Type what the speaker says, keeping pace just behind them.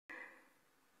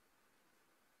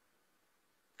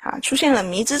啊，出现了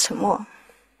迷之沉默。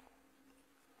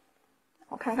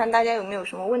我看看大家有没有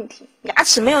什么问题。牙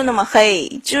齿没有那么黑，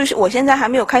就是我现在还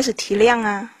没有开始提亮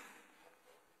啊。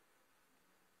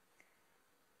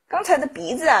刚才的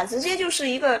鼻子啊，直接就是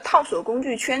一个套索工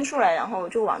具圈出来，然后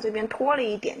就往这边拖了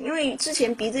一点，因为之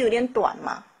前鼻子有点短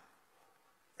嘛，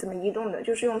怎么移动的，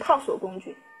就是用套索工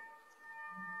具。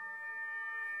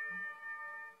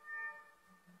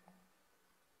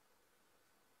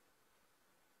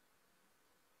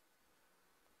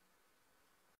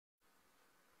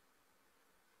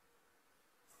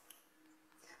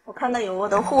我看到有我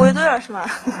的护卫队了，是吗？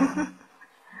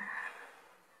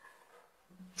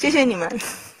谢谢你们。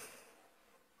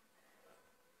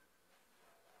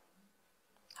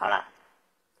好了。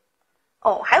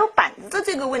哦，还有板子的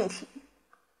这个问题，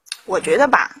我觉得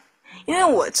吧，因为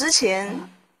我之前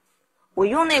我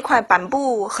用那块板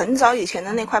布很早以前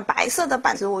的那块白色的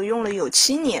板子，我用了有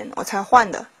7年，我才换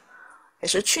的，也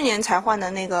是去年才换的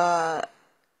那个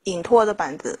影拓的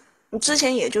板子。之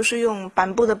前也就是用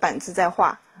板布的板子在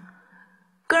画。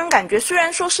个人感觉虽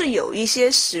然说是有一些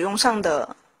使用上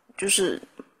的，就是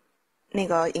那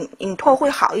个影拓会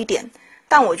好一点，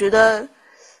但我觉得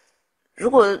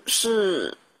如果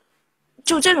是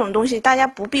就这种东西，大家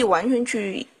不必完全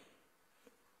去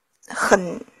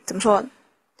怎么说，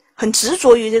很执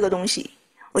着于这个东西。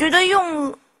我觉得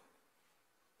用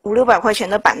500-600块钱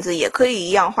的板子也可以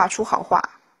一样画出好画，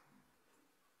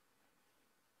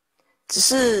只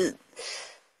是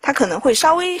它可能会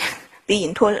稍微比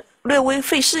影拓略微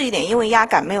费事一点，因为压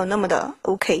感没有那么的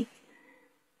OK。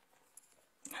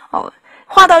哦。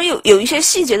画到有一些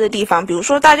细节的地方，比如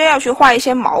说大家要去画一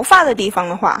些毛发的地方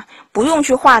的话，不用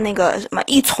去画那个什么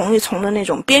一丛一丛的那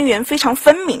种边缘非常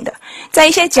分明的，在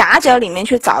一些夹角里面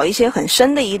去找一些很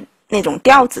深的那种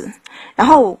调子，然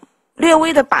后略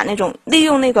微的把那种利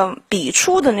用那个笔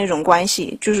触的那种关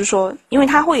系，就是说，因为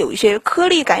它会有一些颗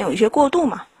粒感，有一些过渡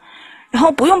嘛，然后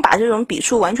不用把这种笔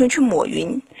触完全去抹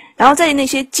匀，然后在那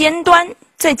些尖端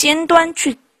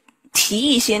去提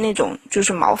一些那种就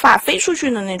是毛发飞出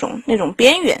去的那种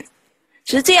边缘，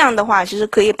其实这样的话，其实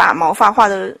可以把毛发画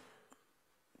的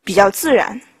比较自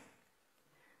然，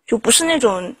就不是那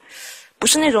种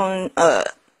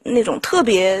那种特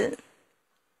别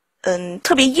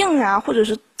特别硬啊，或者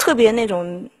是特别那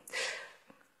种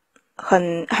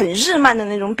很日漫的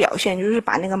那种表现，就是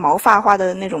把那个毛发画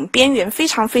的那种边缘非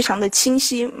常非常的清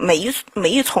晰，每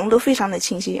一丛都非常的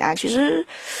清晰啊。其实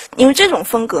因为这种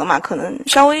风格嘛，可能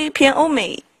稍微偏欧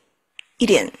美一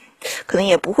点，可能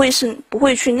也不会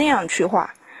去那样去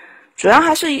画，主要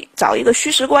还是找一个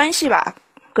虚实关系吧，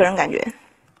个人感觉。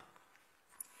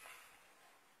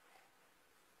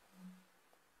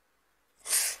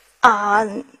啊，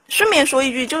顺便说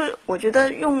一句，就是我觉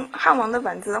得用汉王的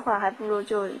板子的话，还不如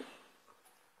就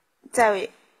在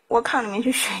Wacom里面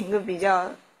去选一个比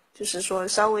较，就是说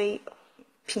稍微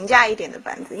平价一点的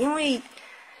板子，因为，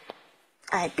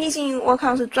毕竟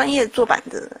Wacom是专业做板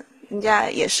子的，人家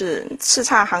也是叱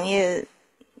咤行业，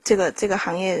这个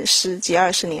行业10几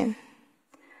20年，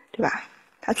对吧？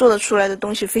他做得出来的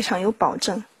东西非常有保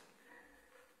证。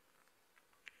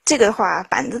这个的话，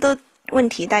板子的问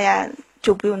题大家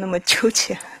就不用那么纠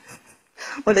结了。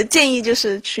我的建议就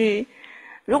是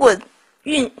如果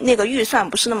那个预算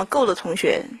不是那么够的同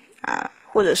学啊，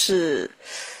或者是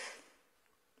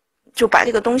就把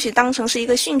这个东西当成是一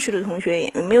个兴趣的同学，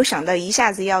也没有想到一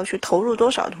下子要去投入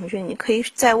多少的同学，你可以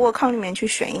在Wacom里面去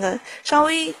选一个稍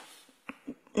微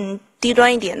低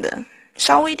端一点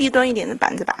的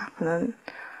板子吧，可能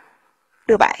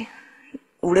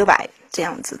500-600这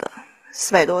样子的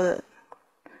，400多的，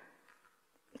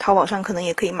淘宝上可能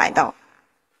也可以买到，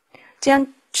这样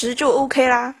其实就 OK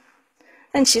啦。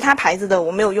但其他牌子的我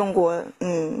没有用过，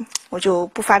我就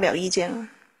不发表意见了。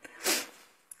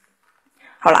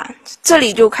好啦，这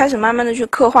里就开始慢慢的去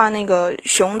刻画那个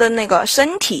熊的那个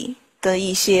身体的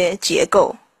一些结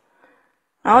构，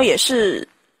然后也是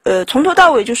从头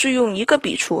到尾就是用一个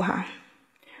笔触哈，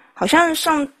好像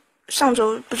上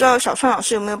周不知道小川老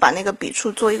师有没有把那个笔触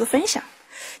做一个分享，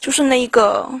就是那一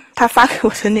个他发给我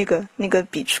的那个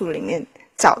笔触里面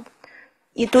找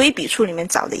一堆笔触里面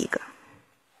找的一个，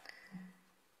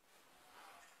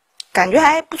感觉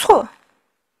还不错，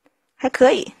还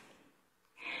可以。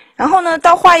然后呢，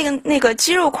到画一个那个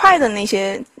肌肉块的那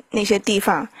些地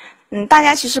方，大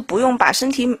家其实不用把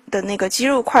身体的那个肌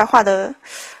肉块画的，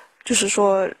就是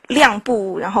说亮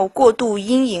部，然后过渡、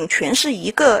阴影全是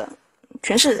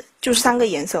就是3个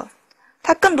颜色，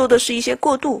它更多的是一些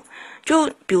过渡，就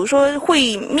比如说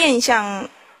会面向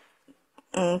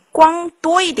光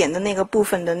多一点的那个部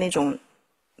分的那种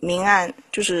明暗，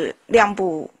就是亮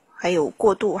部，还有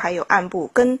过渡，还有暗部，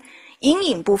跟阴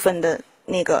影部分的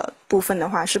那个部分的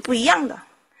话是不一样的。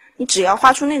你只要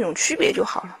画出那种区别就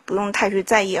好了，不用太去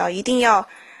在意啊，一定要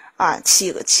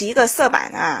起一个色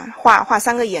板啊，画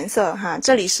3个颜色哈，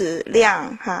这里是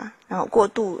亮哈，然后过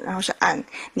渡，然后是暗。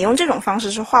你用这种方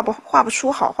式是画不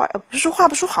出好画，不是画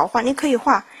不出好画，你可以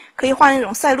画那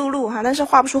种赛璐璐哈，但是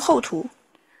画不出厚图。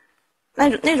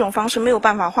那种方式没有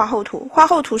办法画厚图，画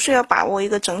厚图是要把握一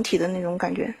个整体的那种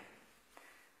感觉。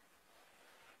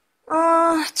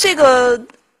这个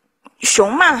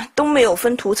熊嘛都没有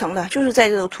分图层的，就是在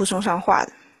这个图层上画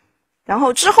的，然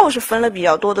后之后是分了比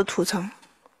较多的图层。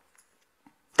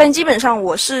但基本上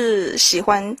我是喜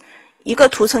欢一个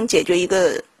图层解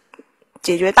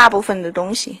决大部分的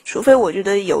东西，除非我觉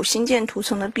得有新建图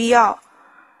层的必要，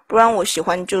不然我喜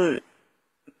欢就是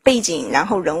背景然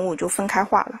后人物就分开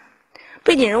画了。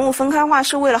背景人物分开画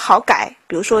是为了好改，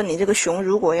比如说你这个熊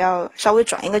如果要稍微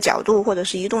转一个角度或者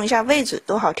是移动一下位置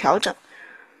都好调整。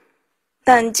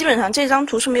但基本上这张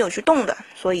图是没有去动的，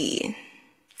所以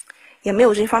也没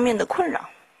有这方面的困扰。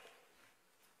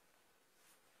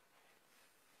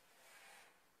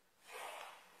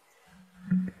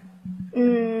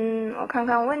我看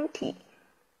看问题。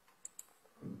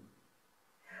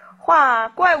画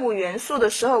怪物元素的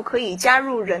时候可以加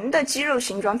入人的肌肉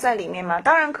形状在里面吗？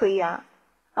当然可以啊。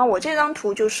我这张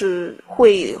图就是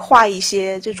会画一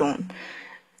些这种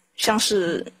像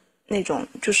是那种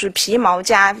就是皮毛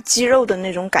加肌肉的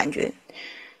那种感觉。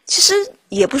其实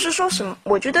也不是说什么，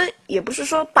我觉得也不是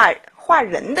说把画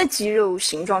人的肌肉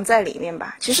形状在里面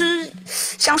吧。其实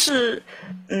像是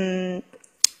比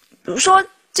如说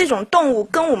这种动物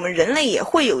跟我们人类也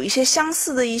会有一些相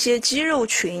似的一些肌肉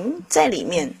群在里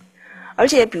面。而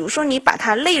且比如说你把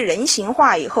它类人形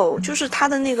化以后，就是它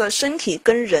的那个身体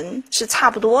跟人是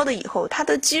差不多的以后，它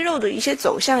的肌肉的一些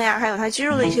走向呀，还有它肌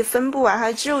肉的一些分布啊，还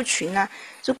有肌肉群啊，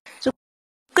就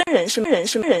跟人是没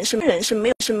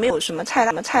有什么太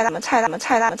大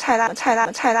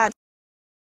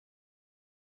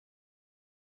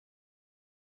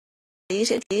一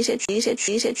些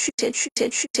区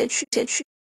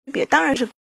别，当然是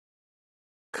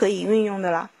可以运用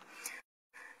的啦。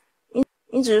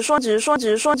你只是说，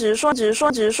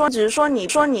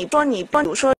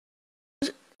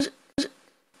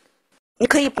你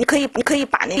可以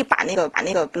把那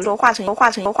个，比如说画成一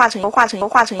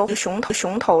个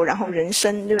熊头，然后人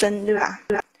身，对吧？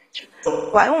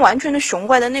完全的熊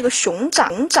怪的那个熊掌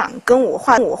跟我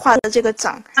画的这个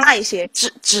掌大一些，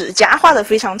指甲画的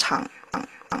非常长，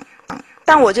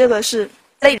但我这个是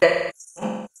类人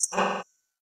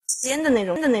间的那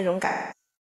种感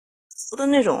的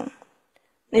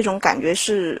那种感觉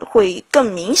是会更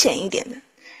明显一点的。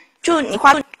就你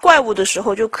画怪物的时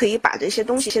候，就可以把这些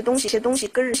东西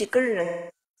跟人。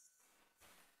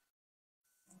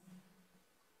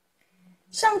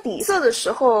上底色的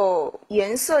时候，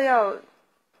颜色要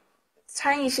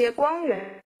掺一些光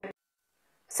源。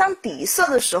上底色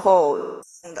的时候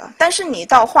但是你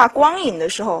到画光影的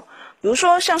时候，比如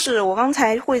说像是我刚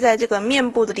才会在这个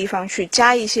面部的地方去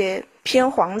加一些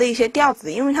偏黄的一些调子，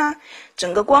因为它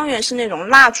整个光源是那种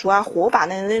蜡烛啊、火把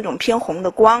的那种偏红的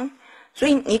光，所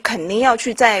以你肯定要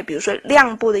去在比如说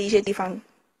亮部的一些地方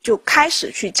就开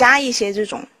始去加一些这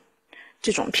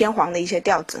种偏黄的一些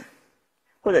调子，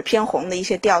或者偏红的一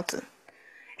些调子。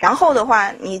然后的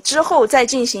话，你之后再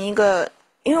进行一个，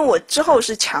因为我之后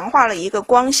是强化了一个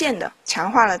光线的，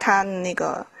强化了它那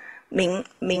个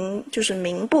就是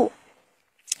明部、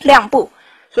亮部，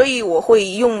所以我会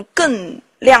用更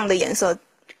亮的颜色、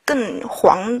更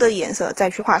黄的颜色再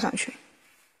去画上去。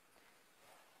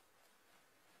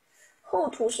厚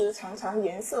涂时常常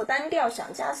颜色单调，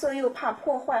想加色又怕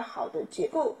破坏好的结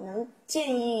构，能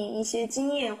建议一些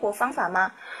经验或方法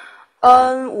吗？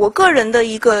我个人的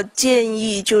一个建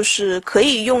议就是可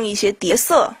以用一些叠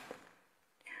色，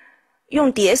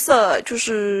用叠色就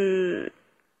是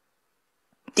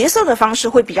叠色的方式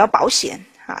会比较保险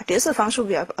啊，叠色方式会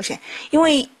比较保险，因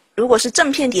为如果是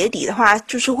正片叠底的话，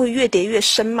就是会越叠越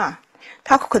深嘛，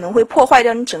它可能会破坏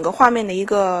掉你整个画面的一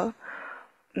个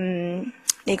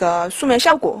那个素描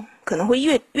效果，可能会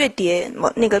越叠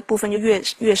那个部分就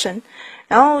越深。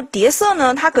然后叠色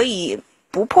呢，它可以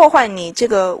不破坏你这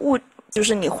个就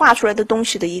是你画出来的东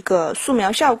西的一个素描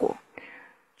效果、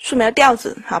素描调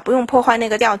子啊，不用破坏那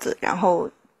个调子，然后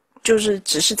就是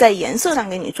只是在颜色上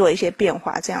给你做一些变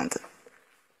化，这样子。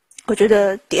我觉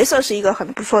得叠色是一个很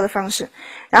不错的方式。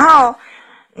然后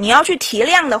你要去提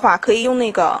亮的话，可以用那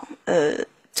个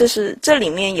这里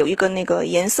面有一个那个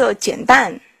颜色减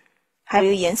淡，还有一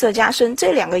个颜色加深，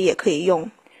这两个也可以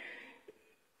用。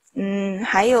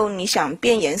还有你想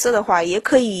变颜色的话，也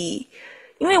可以，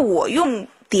因为我用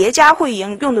叠加会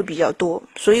用的比较多，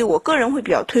所以我个人会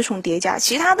比较推崇叠加。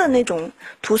其他的那种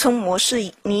图层模式，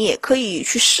你也可以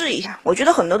去试一下。我觉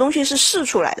得很多东西是试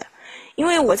出来的，因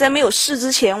为我在没有试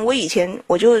之前，以前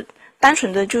我就单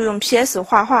纯的就用 PS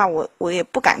画画，我也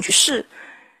不敢去试。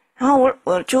然后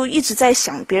我就一直在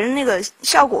想别人那个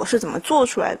效果是怎么做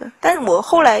出来的，但是我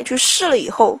后来去试了以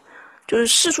后，就是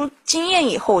试出经验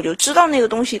以后，我就知道那个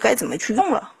东西该怎么去用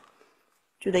了，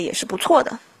觉得也是不错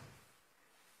的。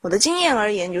我的经验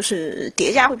而言，就是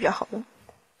叠加会比较好的。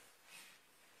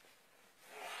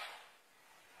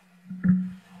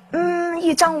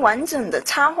一张完整的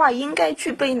插画应该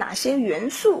具备哪些元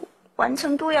素？完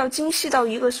成度要精细到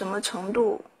一个什么程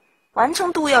度？完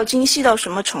成度要精细到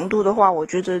什么程度的话，我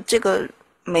觉得这个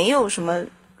没有什么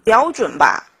标准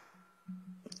吧。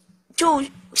就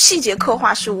细节刻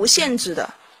画是无限制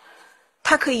的，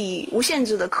它可以无限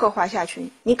制的刻画下去。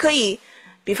你可以，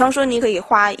比方说你可以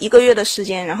花1个月的时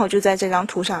间，然后就在这张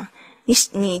图上，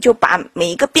你就把每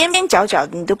一个边边角角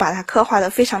你都把它刻画的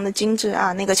非常的精致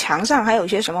啊。那个墙上还有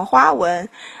些什么花纹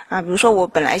啊，比如说我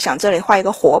本来想这里画一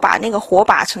个火把，那个火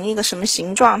把成一个什么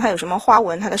形状，它有什么花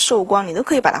纹，它的受光，你都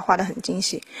可以把它画得很精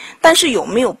细。但是有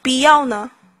没有必要呢？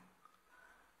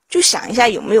就想一下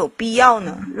有没有必要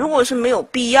呢？如果是没有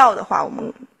必要的话，我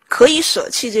们可以舍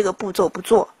弃这个步骤不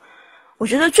做。我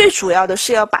觉得最主要的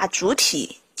是要把主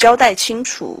体交代清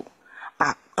楚，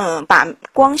把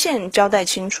光线交代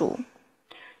清楚，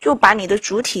就把你的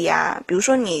主体呀，比如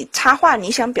说你插画你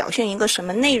想表现一个什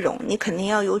么内容，你肯定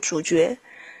要有主角，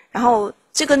然后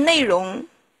这个内容，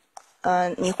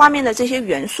你画面的这些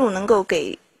元素能够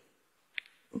给，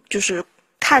就是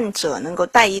看者能够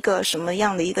带一个什么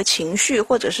样的一个情绪，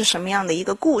或者是什么样的一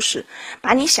个故事，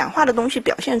把你想画的东西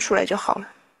表现出来就好了。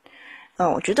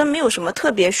我觉得没有什么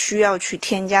特别需要去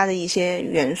添加的一些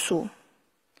元素。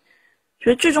觉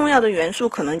得最重要的元素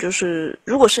可能就是，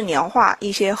如果是你要画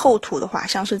一些厚图的话，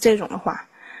像是这种的话，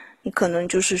你可能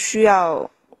就是需要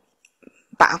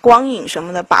把光影什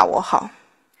么的把握好，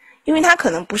因为它可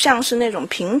能不像是那种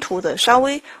平涂的，稍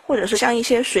微或者是像一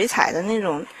些水彩的那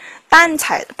种淡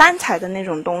彩的那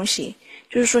种东西，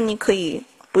就是说你可以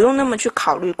不用那么去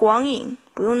考虑光影，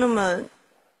不用那么，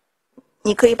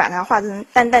你可以把它画成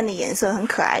淡淡的颜色，很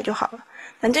可爱就好了。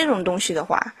但这种东西的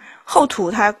话，厚图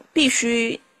它必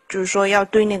须就是说要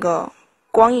对那个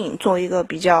光影做一个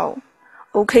比较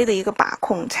OK 的一个把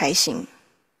控才行，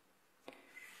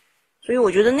所以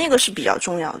我觉得那个是比较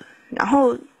重要的。然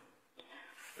后，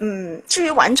至于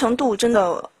完成度，真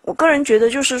的，我个人觉得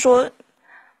就是说，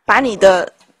把你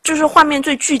的就是画面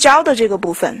最聚焦的这个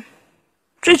部分，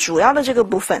最主要的这个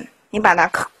部分，你把它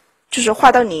就是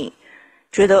画到你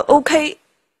觉得 OK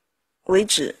为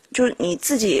止，就是你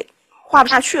自己画不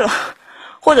下去了。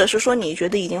或者是说你觉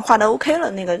得已经画的 OK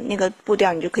了，那个步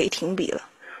调你就可以停笔了。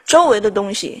周围的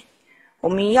东西，我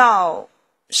们要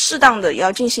适当的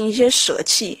要进行一些舍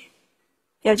弃，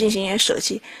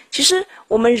其实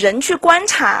我们人去观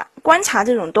察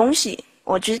这种东西，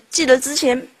我记得之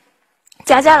前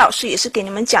佳佳老师也是给你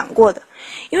们讲过的，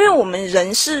因为我们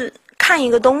人是看一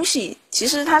个东西，其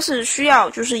实它是需要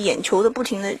就是眼球的不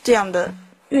停的这样的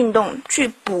运动去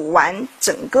补完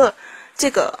整个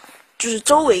这个。就是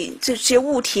周围这些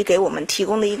物体给我们提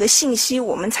供的一个信息，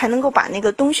我们才能够把那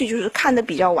个东西就是看得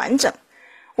比较完整。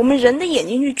我们人的眼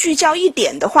睛去聚焦一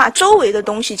点的话，周围的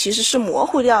东西其实是模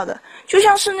糊掉的，就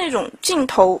像是那种镜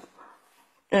头，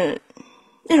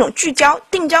那种聚焦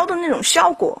定焦的那种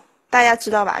效果，大家知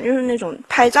道吧？就是那种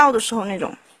拍照的时候那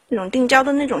种定焦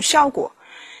的那种效果。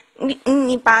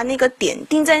你把那个点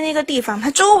定在那个地方，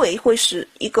它周围会是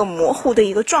一个模糊的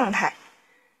一个状态。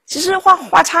其实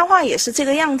画插画也是这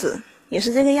个样子。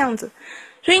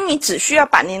所以你只需要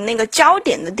把你那个焦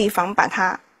点的地方把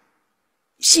它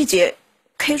细节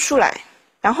K 出来，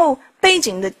然后背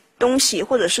景的东西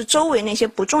或者是周围那些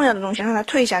不重要的东西让它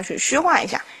退下去，虚化一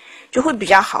下就会比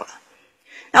较好了。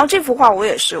然后这幅画我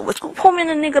也是，我后面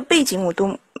的那个背景我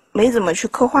都没怎么去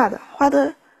刻画的，画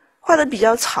的比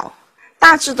较草，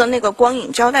大致的那个光影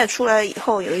交代出来以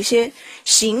后，有一些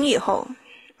形以后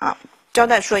啊交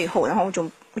代出来以后，然后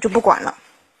我就不管了。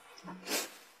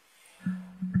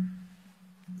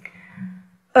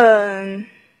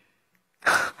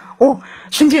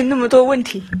瞬间那么多问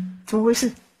题，怎么回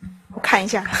事？我看一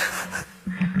下，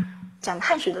讲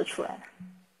汗水都出来了。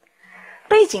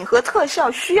背景和特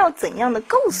效需要怎样的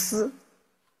构思？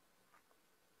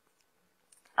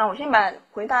我先把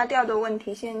回答掉的问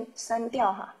题先删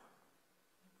掉哈。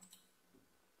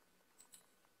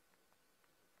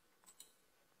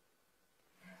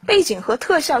背景和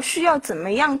特效需要怎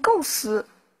么样构思？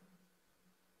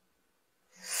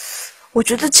我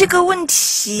觉得这个问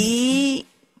题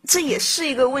这也是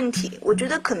一个问题。我觉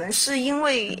得可能是因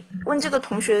为问这个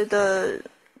同学的，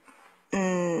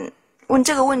问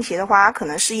这个问题的话，可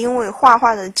能是因为画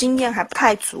画的经验还不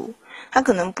太足，他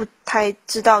可能不太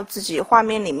知道自己画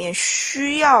面里面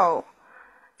需要，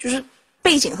就是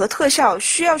背景和特效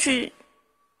需要去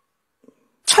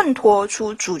衬托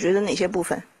出主角的哪些部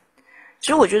分。其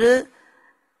实我觉得，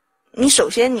你首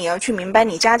先你要去明白，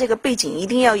你加这个背景一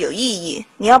定要有意义，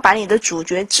你要把你的主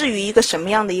角置于一个什么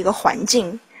样的一个环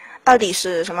境，到底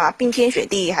是什么冰天雪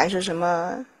地，还是什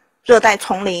么热带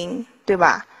丛林，对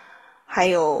吧？还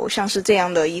有像是这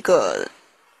样的一个，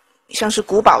像是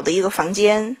古堡的一个房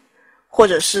间，或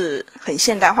者是很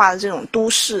现代化的这种都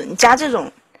市，你加这种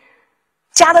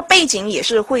加的背景也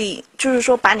是会，就是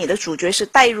说把你的主角是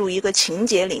带入一个情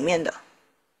节里面的。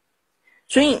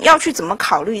所以你要去怎么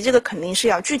考虑，这个肯定是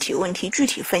要具体问题具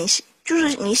体分析，就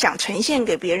是你想呈现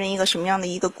给别人一个什么样的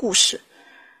一个故事，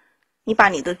你把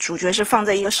你的主角是放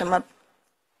在一个什么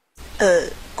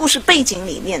故事背景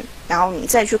里面，然后你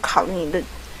再去考虑你的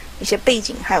一些背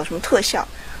景还有什么特效。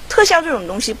特效这种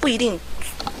东西不一定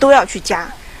都要去加。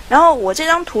然后我这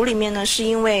张图里面呢，是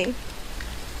因为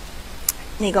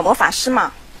那个魔法师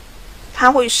嘛，他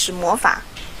会使魔法，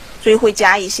所以会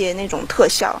加一些那种特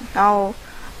效，然后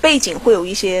背景会有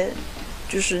一些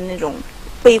就是那种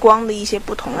背光的一些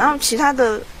不同，然后其他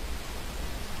的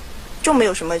就没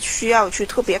有什么需要去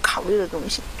特别考虑的东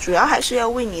西，主要还是要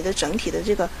为你的整体的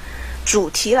这个主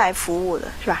题来服务的，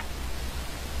是吧？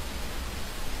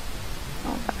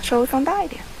把它稍微放大一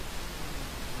点。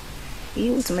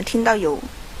咦，我怎么听到有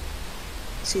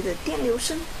谁的电流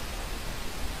声？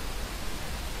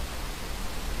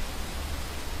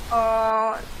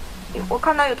我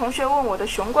看到有同学问我的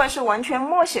熊怪是完全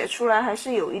默写出来，还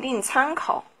是有一定参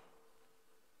考？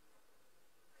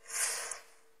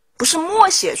不是默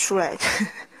写出来的，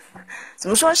怎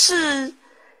么说是，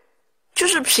就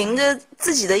是凭着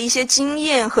自己的一些经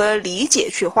验和理解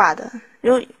去画的。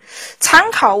就参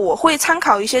考，我会参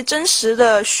考一些真实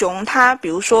的熊，它比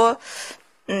如说，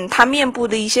它面部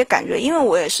的一些感觉，因为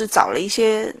我也是找了一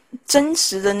些真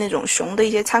实的那种熊的一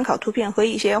些参考图片和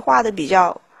一些画的比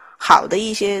较好的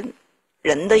一些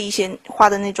人的一些画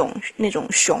的那种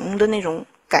熊的那种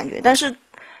感觉，但是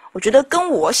我觉得跟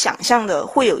我想象的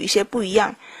会有一些不一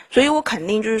样，所以我肯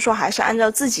定就是说还是按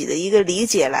照自己的一个理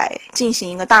解来进行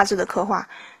一个大致的刻画。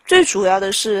最主要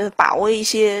的是把握一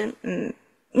些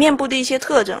面部的一些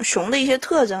特征，熊的一些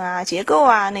特征啊、结构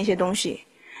啊那些东西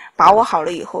把握好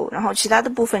了以后，然后其他的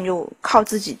部分就靠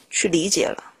自己去理解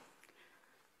了，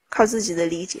靠自己的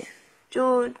理解。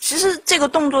就其实这个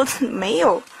动作没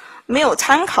有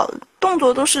参考，动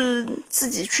作都是自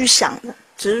己去想的，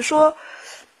只是说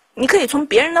你可以从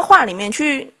别人的画里面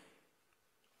去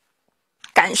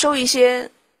感受一些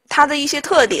它的一些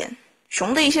特点，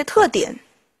熊的一些特点。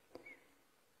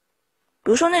比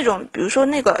如说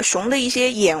那个熊的一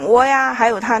些眼窝呀，还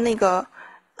有它那个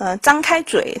张开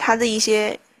嘴，它的一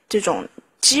些这种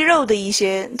肌肉的一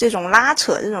些这种拉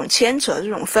扯、这种牵扯、这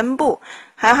种分布，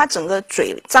还有它整个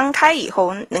嘴张开以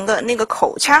后，那个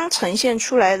口腔呈现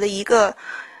出来的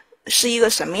是一个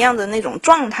什么样的那种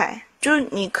状态，就是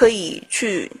你可以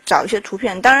去找一些图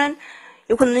片，当然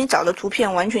有可能你找的图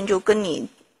片完全就跟你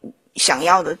想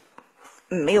要的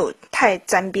没有太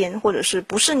沾边，或者是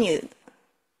不是你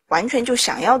完全就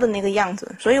想要的那个样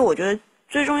子，所以我觉得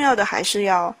最重要的还是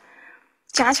要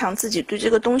加强自己对这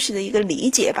个东西的一个理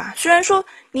解吧。虽然说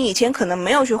你以前可能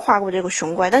没有去画过这个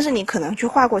熊怪，但是你可能去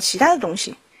画过其他的东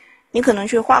西，你可能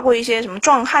去画过一些什么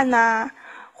壮汉呐，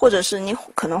或者是你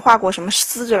可能画过什么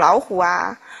狮子、老虎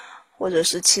啊，或者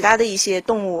是其他的一些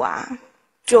动物啊，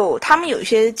就他们有一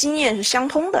些经验是相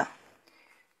通的。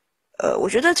我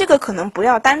觉得这个可能不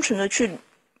要单纯的去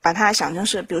把它想成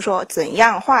是，比如说怎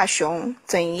样画熊，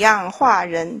怎样画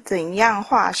人，怎样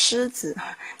画狮子，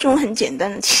这种很简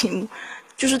单的题目，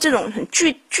就是这种很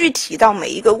具体到每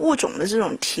一个物种的这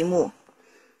种题目，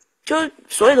就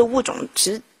所有的物种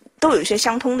其实都有一些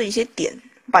相通的一些点，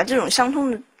把这种相通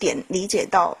的点理解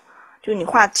到，就你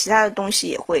画其他的东西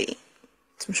也会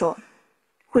怎么说，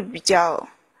会比较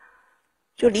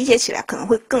就理解起来可能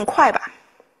会更快吧。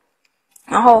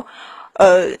然后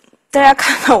大家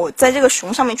看到我在这个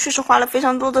熊上面确实花了非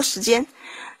常多的时间，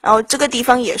然后这个地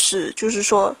方也是，就是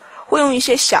说会用一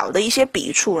些小的一些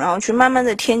笔触，然后去慢慢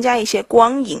的添加一些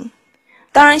光影。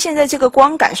当然现在这个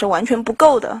光感是完全不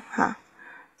够的哈，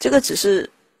这个只是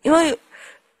因为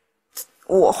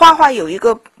我画画有一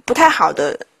个不太好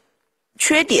的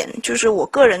缺点，就是我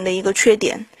个人的一个缺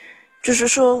点，就是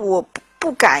说我不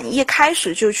敢一开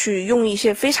始就去用一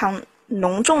些非常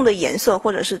浓重的颜色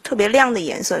或者是特别亮的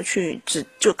颜色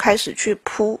就开始去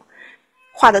铺，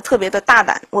画的特别的大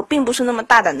胆，我并不是那么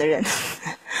大胆的人，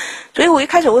所以我一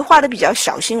开始会画的比较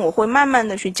小心，我会慢慢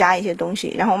的去加一些东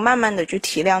西，然后慢慢的去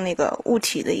提亮那个物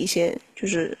体的一些就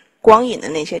是光影的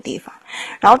那些地方，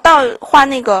然后到画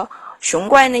那个熊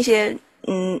怪那些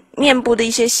面部的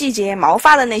一些细节、毛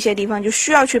发的那些地方，就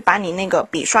需要去把你那个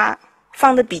笔刷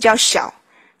放的比较小，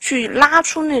去拉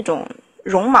出那种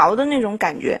绒毛的那种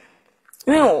感觉，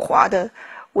因为我画的。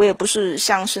我也不是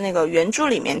像是那个原著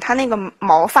里面，它那个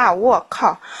毛发，我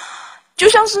靠，就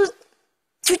像是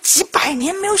就几百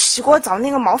年没有洗过澡，那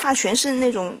个毛发全是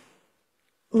那种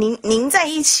拧在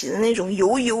一起的那种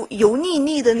油腻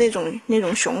腻的那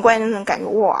种熊怪那种感觉，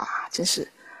哇，真是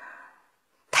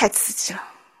太刺激了！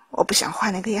我不想画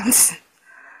那个样子，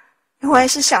我还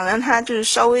是想让它就是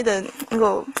稍微的能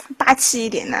够霸气一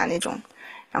点呐、那种，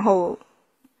然后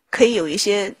可以有一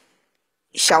些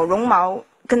小绒毛。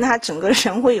跟他整个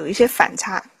人会有一些反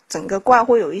差，整个怪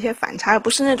会有一些反差，而不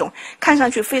是那种看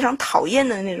上去非常讨厌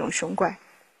的那种熊怪。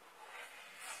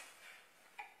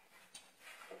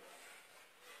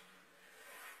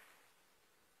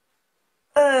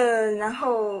然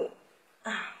后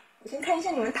啊，我先看一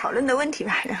下你们讨论的问题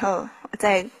吧，然后我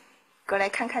再过来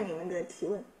看看你们的提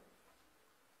问。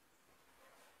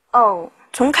哦，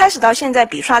从开始到现在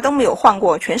笔刷都没有换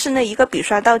过，全是那一个笔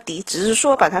刷到底，只是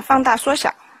说把它放大缩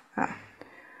小啊。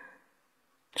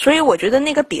所以我觉得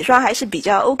那个笔刷还是比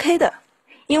较 OK 的，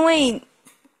因为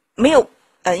没有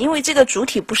因为这个主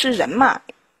体不是人嘛，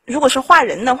如果是画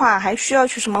人的话，还需要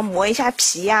去什么磨一下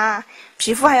皮呀，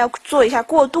皮肤还要做一下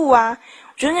过渡啊。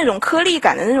我觉得那种颗粒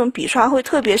感的那种笔刷会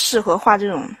特别适合画这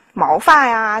种毛发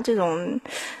呀，这种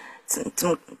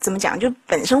怎么讲，就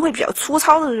本身会比较粗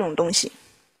糙的这种东西。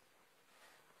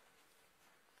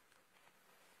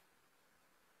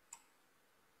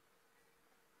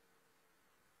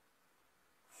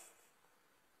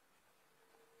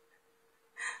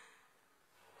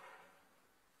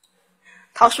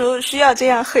陶叔需要这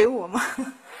样黑我吗？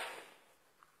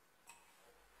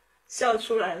笑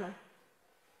出来了。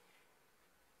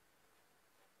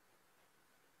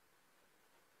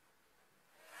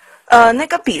那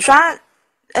个笔刷，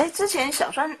哎，之前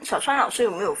小川老师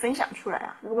有没有分享出来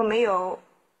啊？如果没有，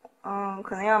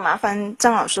可能要麻烦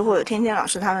张老师或者天天老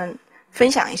师他们分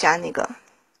享一下那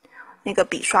个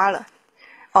笔刷了。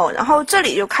哦，然后这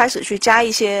里就开始去加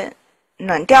一些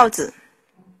暖调子，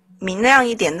明亮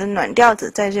一点的暖调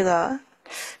子，在这个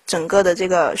整个的这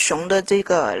个熊的这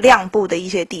个亮部的一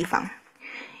些地方，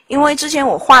因为之前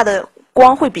我画的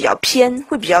光会比较偏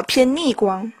逆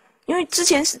光。因为之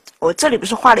前我这里不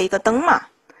是画了一个灯嘛，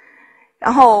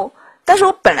然后但是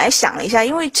我本来想了一下，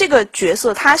因为这个角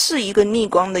色它是一个逆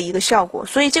光的一个效果，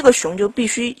所以这个熊就必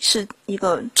须是一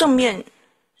个正面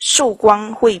受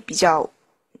光会比较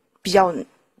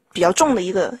重的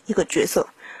一个角色，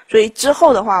所以之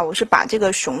后的话，我是把这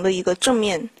个熊的一个正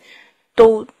面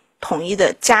都统一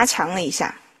的加强了一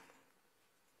下，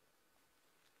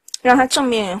让它正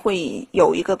面会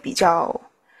有一个比较。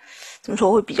怎么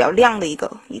说会比较亮的一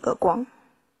个光，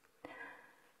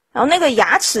然后那个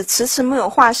牙齿迟迟没有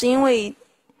画，是因为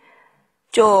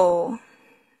就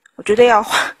我觉得要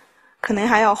画，可能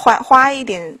还要花一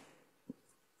点，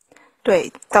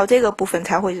对，到这个部分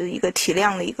才会是一个提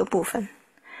亮的一个部分。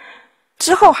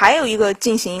之后还有一个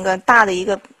进行一个大的一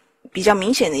个比较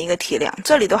明显的一个提亮，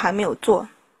这里都还没有做，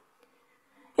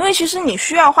因为其实你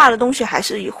需要画的东西还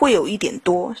是会有一点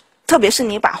多。特别是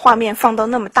你把画面放到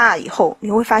那么大以后，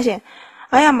你会发现，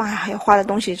哎呀妈呀，要画的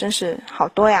东西真是好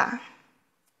多呀。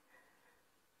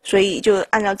所以就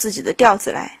按照自己的调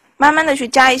子来，慢慢的去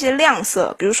加一些亮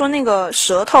色，比如说那个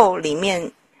舌头里面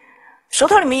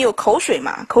有口水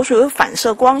嘛，口水会反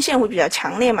射光线会比较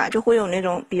强烈嘛，就会有那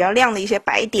种比较亮的一些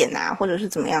白点啊，或者是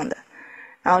怎么样的，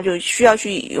然后就需要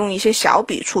去用一些小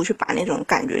笔触去把那种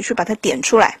感觉去把它点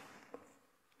出来。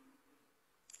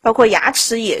包括牙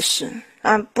齿也是，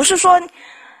不是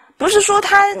说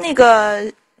它那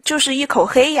个就是一口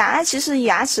黑牙，其实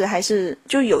牙齿还是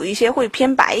就有一些会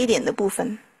偏白一点的部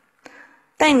分，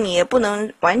但你也不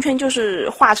能完全就是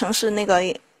画成是那个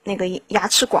牙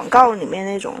齿广告里面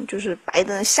那种就是白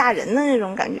的吓人的那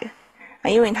种感觉啊，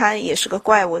因为它也是个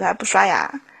怪物，它不刷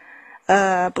牙，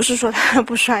不是说它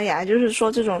不刷牙，就是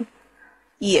说这种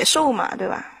野兽嘛，对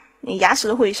吧？你牙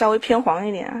齿会稍微偏黄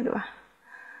一点啊，对吧？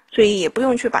所以也不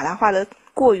用去把它画的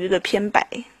过于的偏白，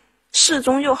适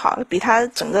中就好了，比它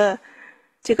整个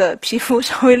这个皮肤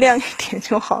稍微亮一点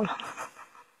就好了。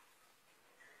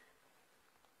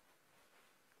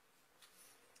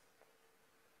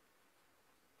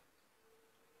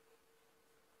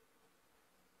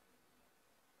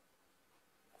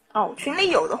哦，群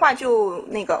里有的话就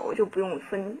那个我就不用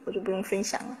分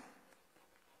享了。